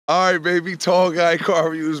All right, baby, Tall Guy Car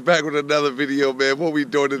Reviews back with another video, man. What we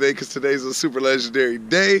doing today, because today's a super legendary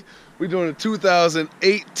day. We're doing a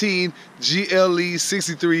 2018 GLE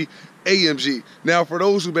 63 AMG. Now, for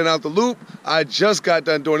those who've been out the loop, I just got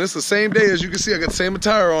done doing this the same day. As you can see, I got the same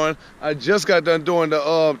attire on. I just got done doing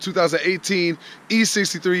the 2018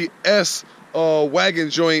 E63S wagon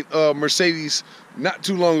joint Mercedes not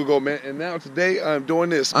too long ago, man. And now today I'm doing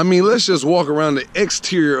this. I mean, let's just walk around the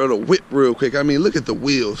exterior of the whip real quick. I mean, look at the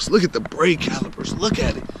wheels, look at the brake calipers, look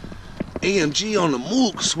at it. AMG on the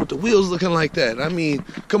mooks with the wheels looking like that. I mean,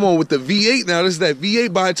 come on, with the V8 now. This is that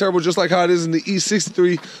V8 bi-turbo, just like how it is in the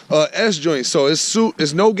E63 S joint. So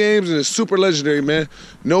it's no games and it's super legendary, man.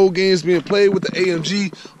 No games being played with the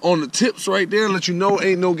AMG on the tips right there. Let you know,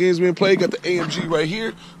 ain't no games being played. Got the AMG right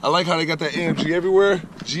here. I like how they got that AMG everywhere.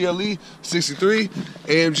 GLE 63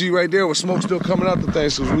 AMG right there with smoke still coming out the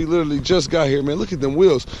thing. So we literally just got here, man. Look at them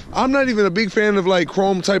wheels. I'm not even a big fan of like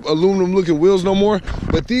chrome type aluminum looking wheels no more,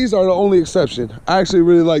 but these are the only exception. I actually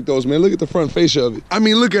really like those, man. Look at the front fascia of it. I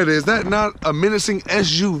mean, look at it. Is that not a menacing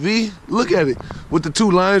SUV? Look at it. With the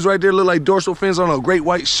two lines right there, look like dorsal fins on a great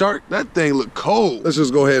white shark. That thing look cold. Let's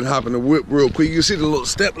just go ahead and hop in the whip real quick. You can see the little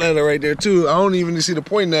step ladder right there too. I don't even see the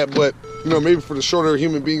point in that, but you know, maybe for the shorter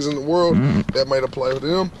human beings in the world, that might apply to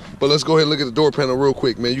them. But let's go ahead and look at the door panel real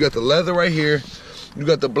quick, man. You got the leather right here. You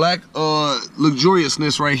got the black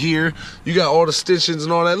luxuriousness right here. You got all the stitchings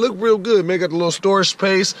and all that. Look real good, man. Got the little storage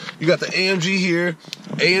space. You got the AMG here,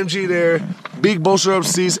 AMG there, big bolster up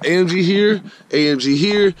seats, AMG here, AMG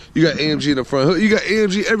here. You got AMG in the front hood. You got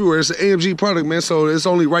AMG everywhere. It's an AMG product, man. So it's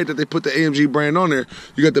only right that they put the AMG brand on there.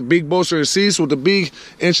 You got the big bolster seats with the big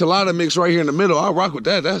enchilada mix right here in the middle. I rock with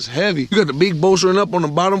that. That's heavy. You got the big bolstering up on the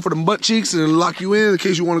bottom for the butt cheeks and lock you in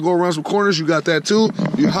case you want to go around some corners. You got that too.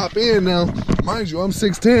 You hop in now. Mind you, I'm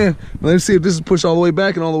 6'10". Let's see if this is pushed all the way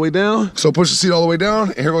back and all the way down. So push the seat all the way down,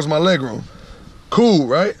 and here goes my leg room. Cool,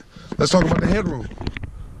 right? Let's talk about the headroom.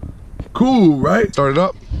 Cool, right? Start it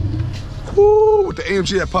up. Woo, with the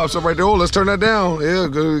AMG that pops up right there. Oh, let's turn that down. Yeah,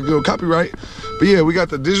 good copyright. But yeah, we got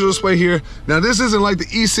the digital display here. Now this isn't like the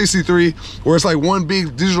E63 where it's like one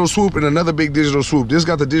big digital swoop and another big digital swoop. This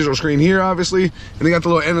got the digital screen here, obviously, and they got the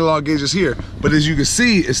little analog gauges here. But as you can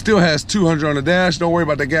see, it still has 200 on the dash. Don't worry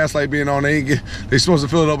about the gas light being on. They're supposed to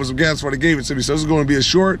fill it up with some gas before they gave it to me. So this is going to be a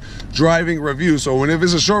short driving review. So if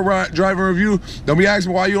it's a short driving review, don't be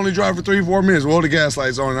asking why you only drive for 3-4 minutes. Well, the gas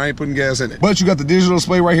light's on and I ain't putting gas in it. But you got the digital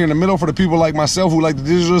display right here in the middle for the people like myself who like the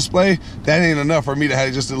digital display. That ain't enough for me to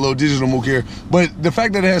have just a little digital mook here. But the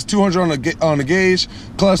fact that it has 200 on the gauge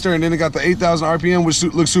cluster, and then it got the 8,000 RPM, which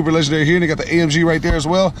looks super legendary here, and they got the AMG right there as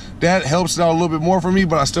well. That helps it out a little bit more for me,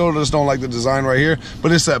 but I still just don't like the design right here.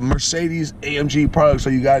 But it's a Mercedes AMG product, so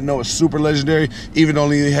you gotta know it's super legendary, even though it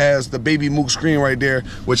only has the baby mook screen right there,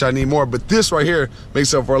 which I need more. But this right here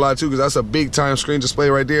makes up for a lot too, because that's a big time screen display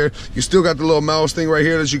right there. You still got the little mouse thing right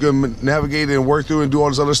here that you can navigate and work through and do all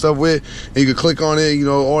this other stuff with, and you can click on it, you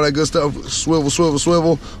know, all that good stuff, swivel, swivel,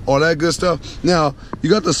 swivel, all that good stuff. Now, you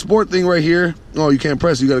got the sport thing right here. Oh, you can't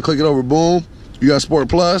press it. You got to click it over. Boom. You got Sport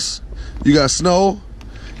Plus. You got Snow.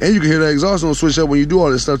 And you can hear that exhaust note switch up when you do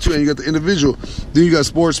all this stuff too. And you got the individual. Then you got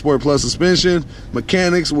Sport Plus suspension,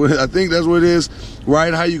 mechanics. I think that's what it is.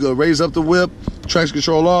 Ride how you go. Raise up the whip. Traction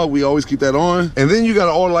control off, we always keep that on. And then you got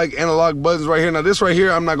all like analog buttons right here. Now this right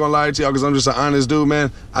here, I'm not gonna lie to y'all because I'm just an honest dude,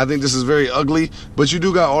 man. I think this is very ugly, but you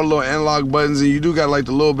do got all the little analog buttons, and you do got like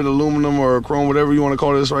the little bit of aluminum or chrome, whatever you want to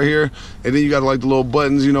call this right here. And then you got like the little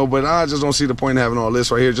buttons, you know, but I just don't see the point in having all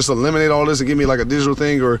this right here. Just eliminate all this and give me like a digital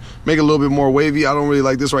thing or make it a little bit more wavy. I don't really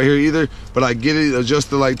like this right here either, but I get it, adjust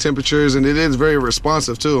the like temperatures, and it is very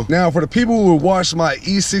responsive too. Now for the people who watched my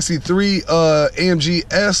E63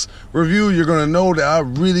 AMG S review, you're gonna know that I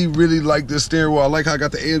really like this steering wheel. I like how I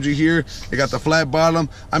got the AMG here. It got the flat bottom.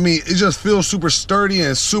 I mean, it just feels super sturdy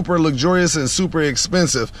and super luxurious and super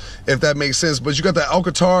expensive, if that makes sense. But you got the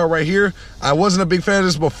Alcantara right here. I wasn't a big fan of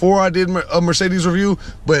this before I did a Mercedes review,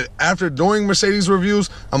 but after doing Mercedes reviews,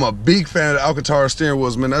 I'm a big fan of the Alcantara steering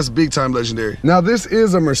wheels, man. That's big time legendary. Now this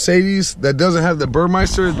is a Mercedes that doesn't have the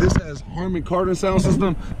Burmeister. This has Harman Kardon sound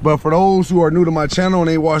system. But for those who are new to my channel and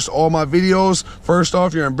they watched all my videos, first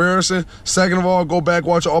off, you're embarrassing. Second of all, go back,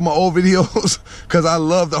 watch all my old videos, because I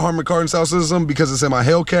love the Harman Kardon sound system because it's in my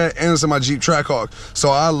Hellcat and it's in my Jeep Trackhawk. So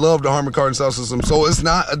I love the Harman Kardon sound system. So it's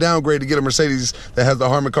not a downgrade to get a Mercedes that has the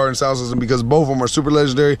Harman Kardon sound system, because both of them are super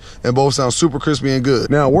legendary and both sound super crispy and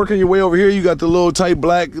good. Now, working your way over here, you got the little tight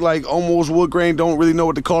black, like almost wood grain. Don't really know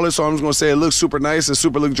what to call it, so I'm just gonna say it looks super nice and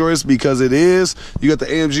super luxurious, because it is. You got the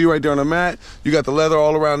AMG right there on the mat. You got the leather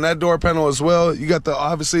all around that door panel as well. You got the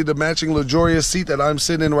obviously the matching luxurious seat that I'm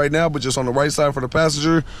sitting in right now, but just on the right right side for the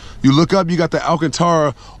passenger. You look up, you got the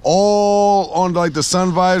Alcantara all on like the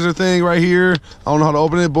sun visor thing right here. I don't know how to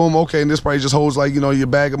open it. Boom. Okay, and this probably just holds like, you know, your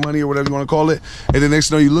bag of money or whatever you want to call it. And then next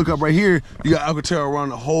thing you know, you look up right here, you got Alcantara around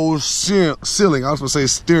the whole ceiling. I was gonna say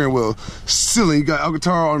steering wheel. Ceiling. You got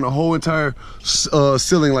Alcantara on the whole entire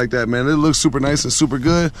ceiling like that, man. It looks super nice and super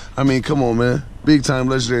good. I mean, come on, man. Big time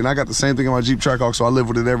legendary. And I got the same thing in my Jeep Trackhawk, so I live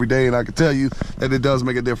with it every day, and I can tell you that it does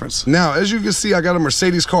make a difference. Now, as you can see, I got a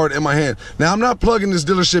Mercedes card in my hand. Now, I'm not plugging this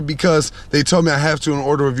dealership because they told me I have to in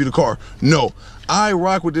order to review the car. No. I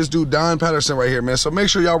rock with this dude, Don Patterson, right here, man. So make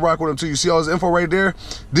sure y'all rock with him too. You see all his info right there?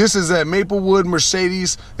 This is at Maplewood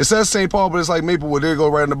Mercedes. It says St. Paul, but it's like Maplewood. There you go,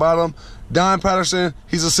 right in the bottom. Don Patterson,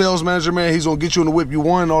 he's a sales manager, man. He's gonna get you in the whip you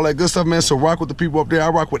want and all that good stuff, man. So rock with the people up there. I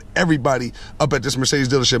rock with everybody up at this Mercedes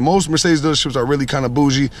dealership. Most Mercedes dealerships are really kind of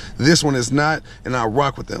bougie. This one is not, and I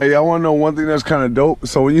rock with them. Hey, I wanna know one thing that's kind of dope.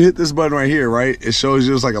 So when you hit this button right here, right, it shows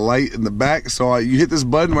you it's like a light in the back. So you hit this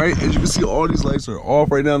button, right, as you can see, all these lights are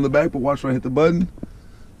off right down in the back, but watch when I hit the button.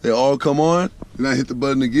 They all come on, and I hit the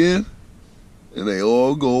button again, and they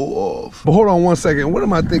all go off. But hold on one second, what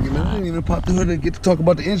am I thinking, man? I didn't even pop the hood and get to talk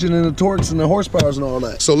about the engine and the torques and the horsepowers and all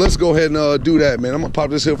that. So let's go ahead and do that, man. I'm gonna pop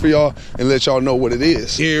this here for y'all and let y'all know what it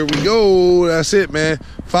is. Here we go, that's it, man.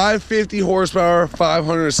 550 horsepower,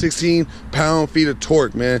 516 pound-feet of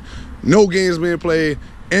torque, man. No games being played.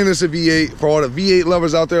 And it's a V8. For all the V8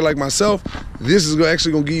 lovers out there like myself, this is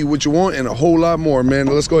actually gonna give you what you want and a whole lot more, man.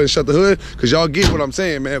 Let's go ahead and shut the hood, because y'all get what I'm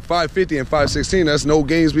saying, man. 550 and 516, that's no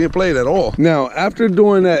games being played at all. Now, after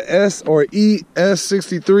doing that S or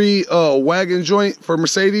ES63 wagon joint for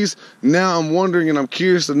Mercedes, now I'm wondering and I'm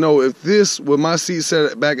curious to know if this, with my seat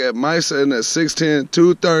set back at my setting at 610,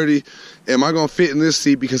 230, am I gonna fit in this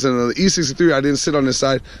seat? Because in the E63, I didn't sit on this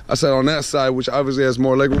side. I sat on that side, which obviously has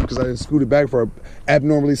more legroom because I didn't scoot it back for an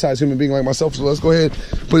abnormally sized human being like myself. So let's go ahead,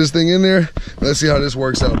 put this thing in there. Let's see how this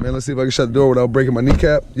works out, man. Let's see if I can shut the door without breaking my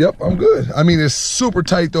kneecap. Yep, I'm good. I mean, it's super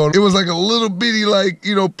tight though. It was like a little bitty, like,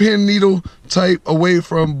 you know, pin needle type away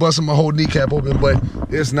from busting my whole kneecap open, but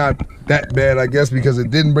it's not that bad, I guess, because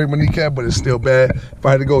it didn't break my kneecap, but it's still bad. If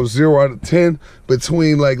I had to go 0 out of 10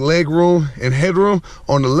 between like leg room and headroom,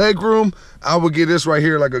 on the leg room, I would get this right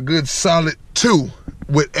here like a good solid 2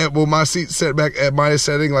 with my seat set back at my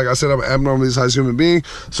setting. Like I said, I'm an abnormally sized human being,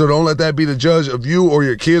 so don't let that be the judge of you or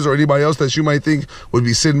your kids or anybody else that you might think would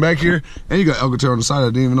be sitting back here. And you got Alcantara on the side. I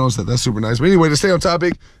didn't even notice that. That's super nice. But anyway, to stay on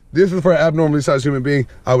topic, this is for an abnormally sized human being.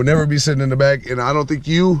 I would never be sitting in the back, and I don't think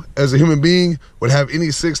you, as a human being, would have any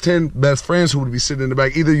 6'10" best friends who would be sitting in the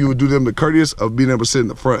back. Either you would do them the courteous of being able to sit in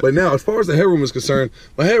the front. But now, as far as the headroom is concerned,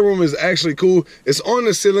 my headroom is actually cool. It's on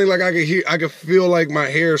the ceiling, like I can feel like my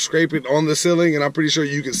hair scraping on the ceiling, and I'm pretty sure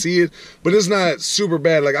you can see it. But it's not super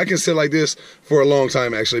bad. Like I can sit like this for a long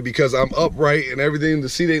time actually, because I'm upright and everything. The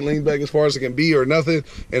seat ain't leaned back as far as it can be or nothing,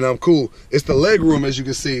 and I'm cool. It's the leg room, as you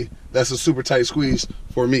can see, that's a super tight squeeze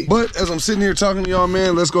for me. But as I'm sitting here talking to y'all,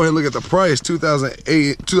 man, let's go ahead and look at the price.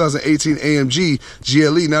 2018 AMG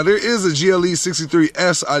GLE. Now there is a GLE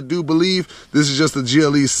 63S, I do believe. This is just the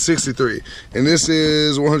GLE 63, and this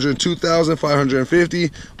is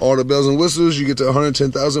 $102,550. All the bells and whistles, you get to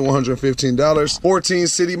 $110,115. 14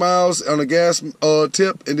 city miles on the gas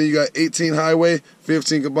tip, and then you got 18 highway,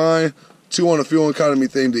 15 combined, 2 on the fuel economy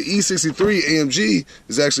thing. The E63 AMG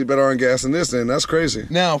is actually better on gas than this, and that's crazy.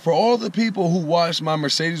 Now, for all the people who watched my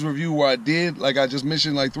Mercedes review where I did, like I just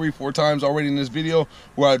mentioned like 3-4 times already in this video,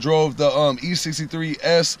 where I drove the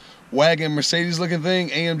E63S wagon Mercedes looking thing,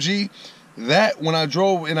 AMG, that when I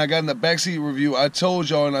drove and I got in the backseat review, I told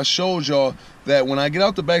y'all and I showed y'all that when I get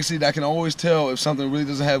out the backseat, I can always tell if something really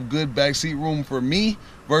doesn't have good backseat room for me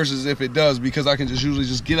versus if it does, because I can just usually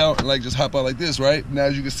just get out and like just hop out like this, right? Now,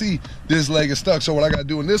 as you can see, this leg is stuck. So what I gotta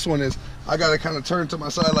do in this one is I gotta kind of turn to my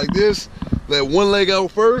side like this, let one leg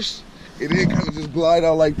out first, and then kind of just glide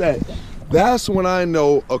out like that. That's when I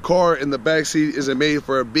know a car in the backseat isn't made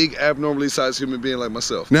for a big abnormally sized human being like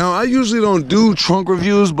myself. Now, I usually don't do trunk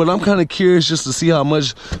reviews, but I'm kind of curious just to see how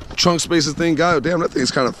much trunk space this thing got. Damn, that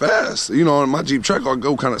thing's kind of fast. You know, on my Jeep Trackhawk,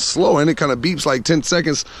 go kind of slow, and it kind of beeps like 10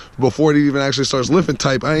 seconds before it even actually starts lifting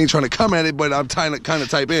type. I ain't trying to come at it, but I'm kind of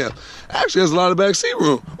type in. Actually, has a lot of backseat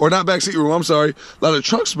room, or not backseat room, I'm sorry, a lot of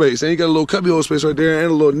trunk space, and you got a little cubbyhole space right there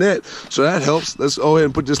and a little net, so that helps. Let's go ahead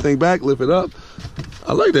and put this thing back, lift it up.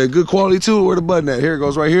 I like that, good quality too. Where the button at? Here it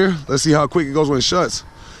goes right here. Let's see how quick it goes when it shuts.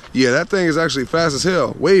 Yeah, that thing is actually fast as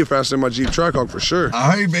hell. Way faster than my Jeep Trackhawk for sure. All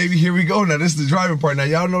right, baby, here we go. Now, this is the driving part. Now,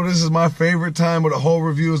 y'all know this is my favorite time of the whole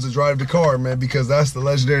review is to drive the car, man, because that's the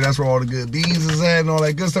legendary. That's where all the good beans is at and all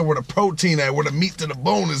that good stuff, where the protein at, where the meat to the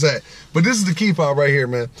bone is at. But this is the key fob right here,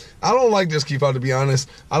 man. I don't like this key fob, to be honest.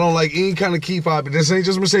 I don't like any kind of key fob. This ain't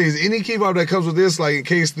just Mercedes. Any key fob that comes with this, like in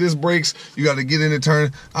case this breaks, you got to get in and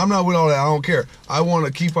turn. I'm not with all that. I don't care. I want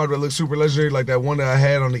a key fob that looks super legendary, like that one that I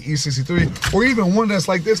had on the E63, or even one that's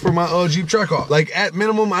like this for my Jeep Trackhawk. Like at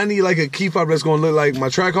minimum, I need like a key fob that's gonna look like my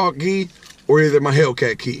Trackhawk key or either my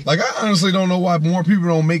Hellcat key. Like, I honestly don't know why more people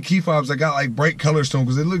don't make key fobs that got like bright colors to them,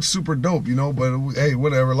 because it looks super dope, you know. But hey,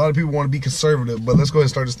 whatever. A lot of people want to be conservative. But let's go ahead and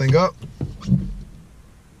start this thing up.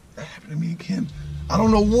 That happened to me again. I don't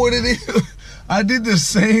know what it is. I did the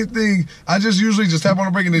same thing. I just usually just tap on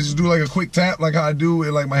the brake and then just do like a quick tap, like how I do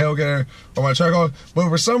in like my Hellcat or my Trackhawk. But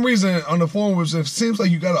for some reason on the foreign whips, it seems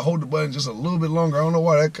like you gotta hold the button just a little bit longer. I don't know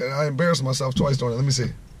why. I embarrassed myself twice doing it. Let me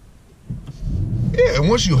see. Yeah, and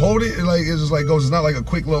once you hold it, it just like goes. It's not like a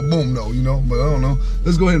quick little boom, though, you know. But I don't know.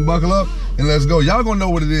 Let's go ahead and buckle up and let's go. Y'all gonna know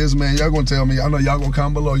what it is, man. Y'all gonna tell me. I know y'all gonna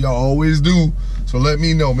comment below. Y'all always do. So let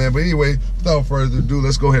me know, man. But anyway, without further ado,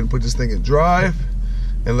 let's go ahead and put this thing in drive.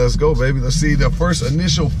 And let's go, baby. Let's see the first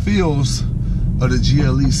initial feels of the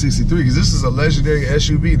GLE 63, because this is a legendary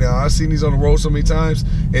SUV. Now, I've seen these on the road so many times,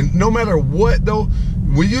 and no matter what, though,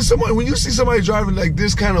 when you see somebody driving like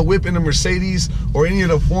this kind of whip in a Mercedes or any of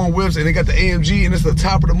the foreign whips, and they got the AMG and it's the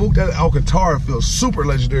top of the mook, that Alcantara feels super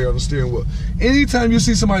legendary on the steering wheel. Anytime you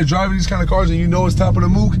see somebody driving these kind of cars and you know it's top of the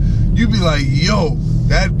mook, you be like, yo,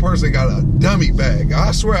 that person got a dummy bag.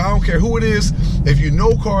 I swear, I don't care who it is. If you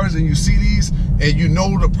know cars and you see these and you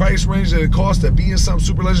know the price range that it costs to be in something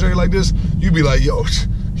super legendary like this, you be like, yo,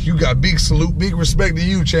 you got big salute, big respect to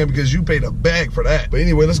you, champ, because you paid a bag for that. But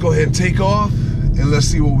anyway, let's go ahead and take off and let's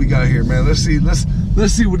see what we got here, man. Let's see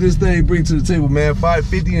what this thing brings to the table, man.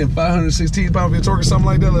 550 and 516 pound-feet of torque or something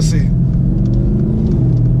like that. Let's see.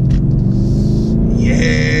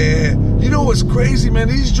 Yeah. You know what's crazy, man?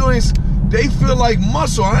 These joints, they feel like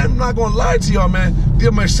muscle. I'm not gonna lie to y'all, man.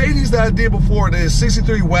 The Mercedes that I did before, the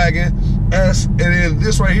 63 wagon S, and then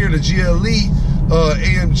this right here, the GLE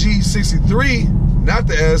AMG 63, not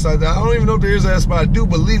the S. I don't even know if there is an S, but I do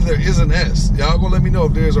believe there is an S. Y'all gonna let me know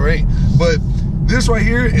if there is or ain't. But this right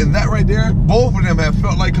here and that right there, both of them have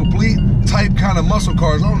felt like complete type kind of muscle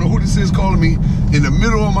cars. I don't know who this is calling me in the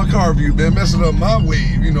middle of my car view, man, messing up my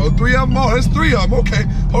wave. You know, 3 of them. Oh, that's 3 of them. Okay,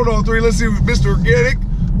 hold on, 3. Let's see, Mr. Organic.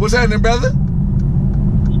 What's happening, brother? Yeah,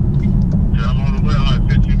 I'm on the way. I'm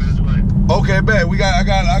like 15 minutes away. Okay, bet.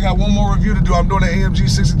 I got one more review to do. I'm doing the AMG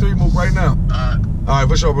 63 move right now. All right,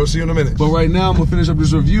 for sure, bro. See you in a minute. But right now, I'm gonna finish up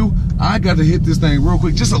this review. I got to hit this thing real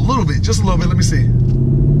quick, just a little bit. Let me see.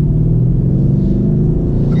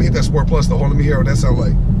 Let me hit that Sport Plus though. Hold on, let me hear what that sounds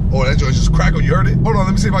like. Oh, that joint just crackled. You heard it? Hold on,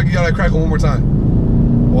 let me see if I can get that crackle one more time.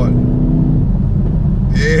 What?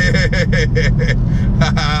 Yeah,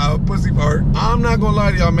 pussy part. I'm not gonna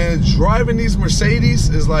lie to y'all, man. Driving these Mercedes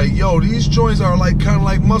is like, yo, these joints are like kind of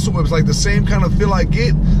like muscle whips, like the same kind of feel I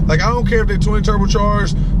get. Like, I don't care if they're twin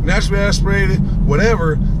turbocharged, naturally aspirated,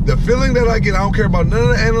 whatever. The feeling that I get, I don't care about none of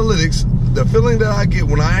the analytics. The feeling that I get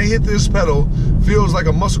when I hit this pedal feels like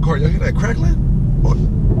a muscle car. Y'all hear that crackling?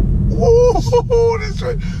 Whoa,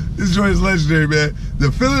 this joint is legendary, man.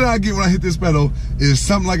 The feeling I get when I hit this pedal is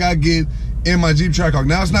something like I get in my Jeep Trackhawk.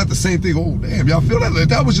 Now, it's not the same thing. Oh, damn, y'all feel that?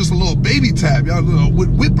 That was just a little baby tap, y'all, with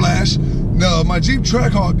whiplash. No, my Jeep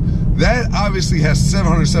Trackhawk, that obviously has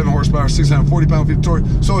 707 horsepower, 640 pound-feet of torque,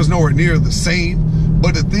 so it's nowhere near the same.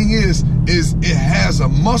 But the thing is it has a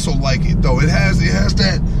muscle like it, though. It has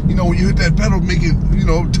that, you know, when you hit that pedal, make it, you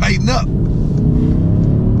know, tighten up.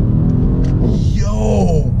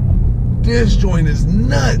 Yo, this joint is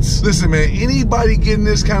nuts. Listen, man, anybody getting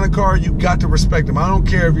this kind of car, you got to respect them. I don't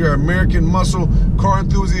care if you're an American muscle car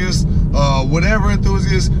enthusiast, whatever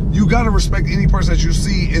enthusiast, you got to respect any person that you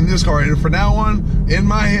see in this car. And from now on, in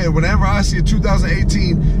my head, whenever I see a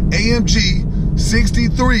 2018 AMG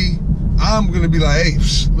 63, I'm gonna be like, hey,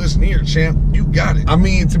 listen here, champ, you got it. I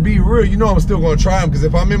mean, to be real, you know I'm still gonna try them, because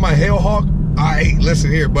if I'm in my Hellhawk,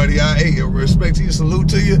 listen here, buddy, respect to you, salute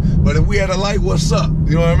to you, but if we had a light, what's up?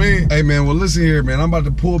 You know what I mean? Hey, man, well, listen here, man, I'm about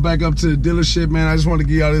to pull back up to the dealership, man. I just want to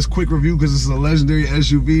give y'all this quick review, because this is a legendary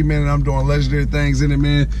SUV, man, and I'm doing legendary things in it,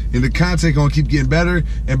 man, and the content gonna keep getting better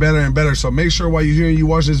and better and better. So make sure while you're here and you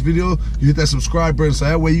watch this video, you hit that subscribe button, so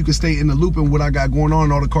that way you can stay in the loop in what I got going on,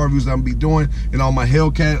 and all the car reviews that I'm gonna be doing, and all my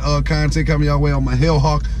Hellcat content coming your way, all my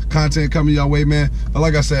Hellhawk content coming your way, man. But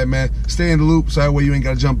like I said, man, stay in the loop, so that way you ain't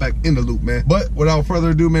gotta jump back in the loop, man. But without further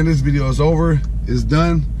ado, man, this video is over. It's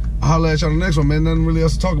done. I'll holler at y'all on the next one, man. Nothing really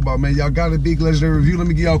else to talk about, man. Y'all got a big legendary review. Let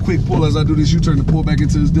me give y'all a quick pull as I do this U-turn to pull back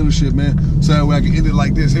into this dealership, man. So that way I can end it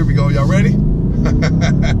like this. Here we go. Y'all ready?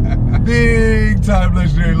 Big time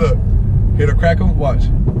legendary. Look. Hit a crack 'em. Watch.